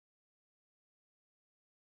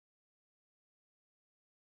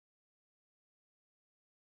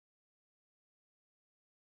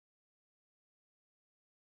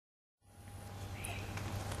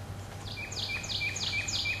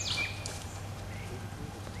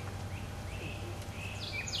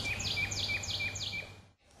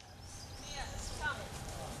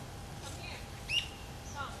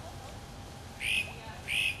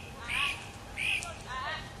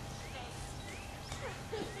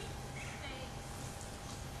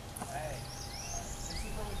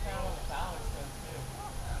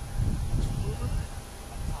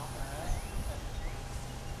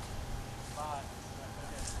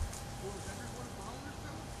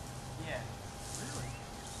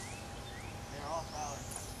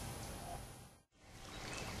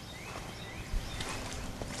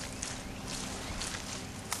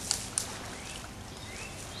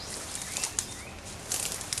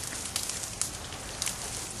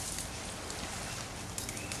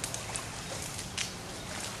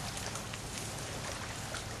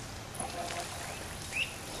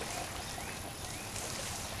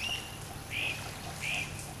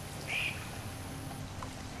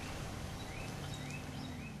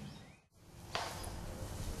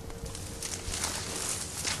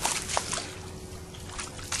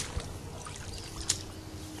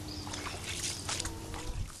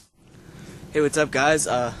Hey, what's up, guys?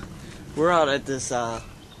 We're out at this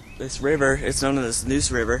this river. It's known as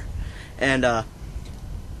Noose River, and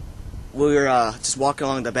we were just walking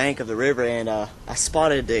along the bank of the river, and I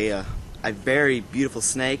spotted a very beautiful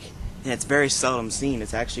snake, and it's very seldom seen.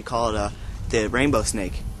 It's actually called the rainbow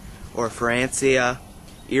snake, or Farancia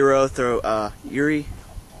erytrogramma,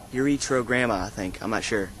 I think. I'm not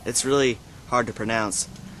sure. It's really hard to pronounce,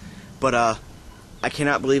 but I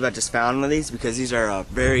cannot believe I just found one of these, because these are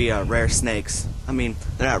very rare snakes. I mean,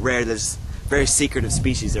 they're not rare, they're just very secretive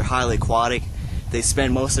species. They're highly aquatic. They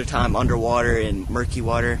spend most of their time underwater in murky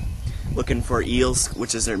water looking for eels,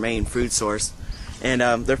 which is their main food source. And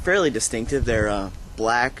they're fairly distinctive. They're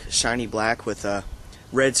black, shiny black with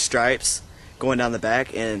red stripes going down the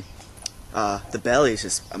back, and the belly is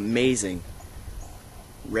just amazing.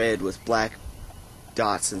 Red with black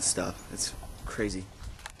dots and stuff. It's crazy.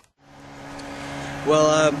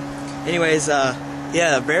 Well, anyways,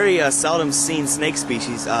 yeah, very seldom seen snake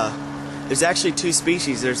species. There's actually two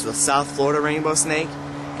species. There's the South Florida rainbow snake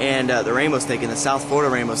and the rainbow snake, and the South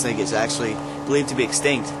Florida rainbow snake is actually believed to be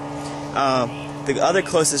extinct. The other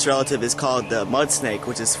closest relative is called the mud snake,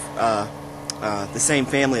 which is the same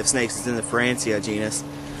family of snakes as in the Farancia genus.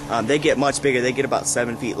 They get much bigger. They get about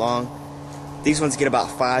 7 feet long. These ones get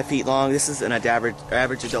about 5 feet long. This is an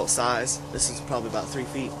average adult size. This is probably about 3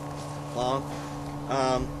 feet long.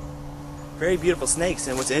 Very beautiful snakes,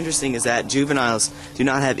 and what's interesting is that juveniles do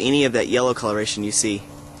not have any of that yellow coloration you see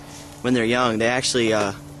when they're young. They actually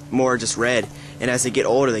more just red, and as they get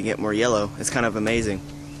older they get more yellow. It's kind of amazing.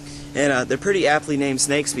 And they're pretty aptly named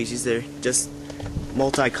snake species. They're just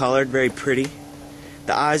multicolored, very pretty.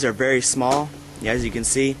 The eyes are very small, as you can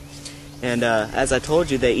see, and as I told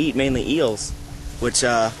you, they eat mainly eels, which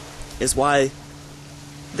is why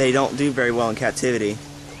they don't do very well in captivity.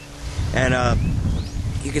 And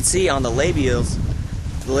you can see on the labia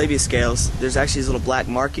scales, there's actually these little black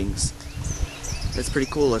markings. That's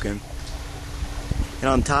pretty cool looking. And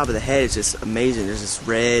on top of the head, it's just amazing. There's this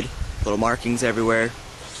red little markings everywhere.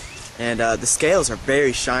 And the scales are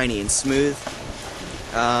very shiny and smooth.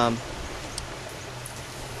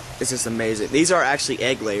 It's just amazing. These are actually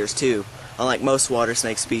egg layers too, unlike most water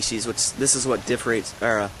snake species, which this is what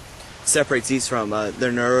separates these from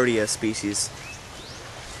their Neurodia species.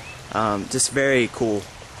 Just very cool.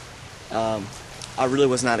 I really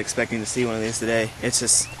was not expecting to see one of these today. It's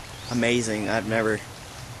just amazing. I've never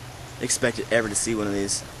expected ever to see one of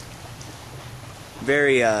these.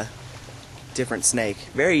 Very different snake.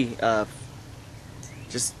 Very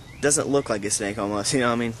just doesn't look like a snake almost. You know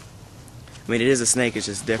what I mean? I mean, it is a snake. It's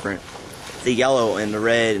just different. The yellow and the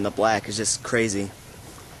red and the black is just crazy.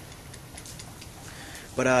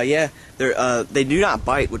 But yeah, they do not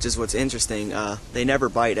bite, which is what's interesting. They never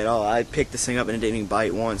bite at all. I picked this thing up and it didn't even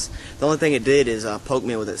bite once. The only thing it did is poke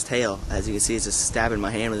me with its tail. As you can see, it's just stabbing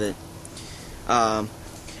my hand with it.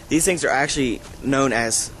 These things are actually known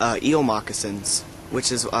as eel moccasins,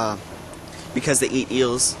 which is because they eat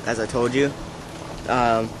eels, as I told you.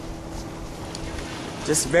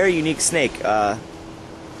 Just a very unique snake.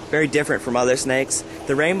 Very different from other snakes.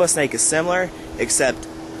 The rainbow snake is similar, except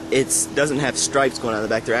it doesn't have stripes going down the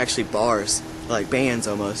back. They're actually bars, like bands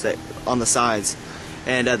almost, on the sides.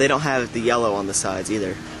 And they don't have the yellow on the sides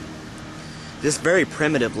either. Just very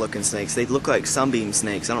primitive looking snakes. They look like sunbeam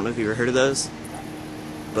snakes. I don't know if you've ever heard of those.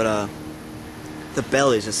 But the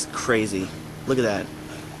belly is just crazy. Look at that.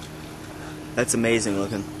 That's amazing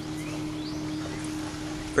looking.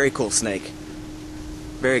 Very cool snake.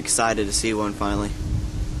 Very excited to see one finally.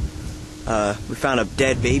 We found a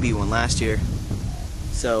dead baby one last year.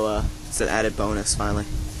 So it's an added bonus finally.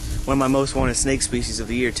 One of my most wanted snake species of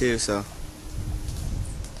the year too, so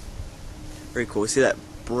very cool. See that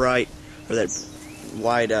bright, or that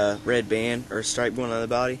wide red band or stripe going on the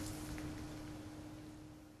body?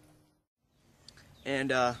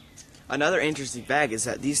 And another interesting fact is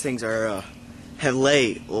that these things are have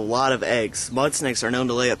laid a lot of eggs. Mud snakes are known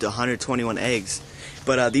to lay up to 121 eggs,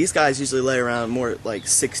 but these guys usually lay around more like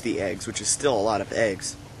 60 eggs, which is still a lot of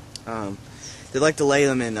eggs. They like to lay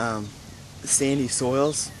them in sandy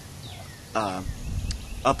soils,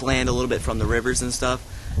 upland a little bit from the rivers and stuff,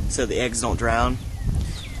 so the eggs don't drown.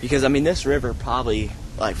 Because I mean, this river probably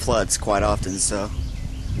like floods quite often, so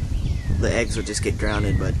the eggs would just get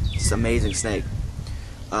drowned. But it's an amazing snake.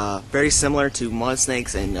 Very similar to mud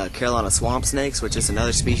snakes and Carolina swamp snakes, which is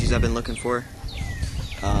another species I've been looking for.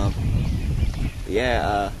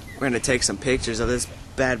 Yeah, we're gonna take some pictures of this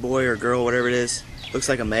bad boy or girl, whatever it is. Looks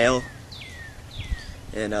like a male.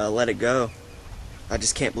 And let it go. I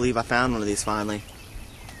just can't believe I found one of these finally.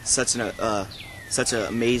 Such an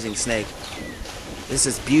amazing snake.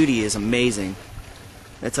 This beauty is amazing.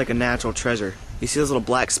 It's like a natural treasure. You see those little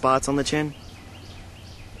black spots on the chin?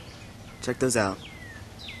 Check those out.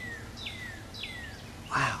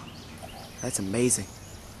 Wow, that's amazing.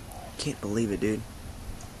 Can't believe it, dude.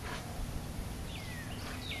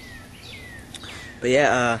 But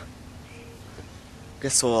yeah,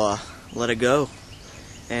 guess we'll let it go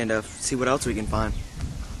and see what else we can find.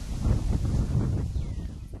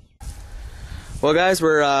 Well, guys,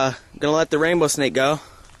 we're gonna let the rainbow snake go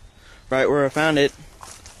right where I found it.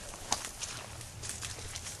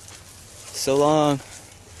 So long.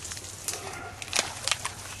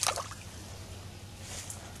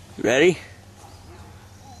 You ready?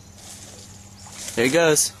 There he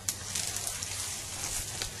goes.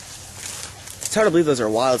 It's hard to believe those are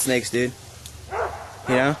wild snakes, dude.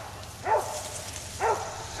 You know?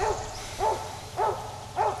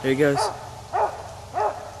 There he goes.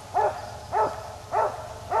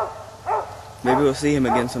 Maybe we'll see him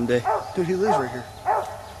again someday. Dude, he lives right here.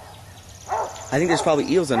 I think there's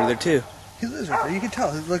probably eels under there too. He lives right there. You can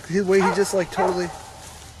tell. Look, the way he just like totally...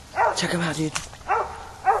 Check him out, dude.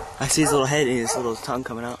 I see his little head and his little tongue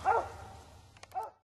coming out.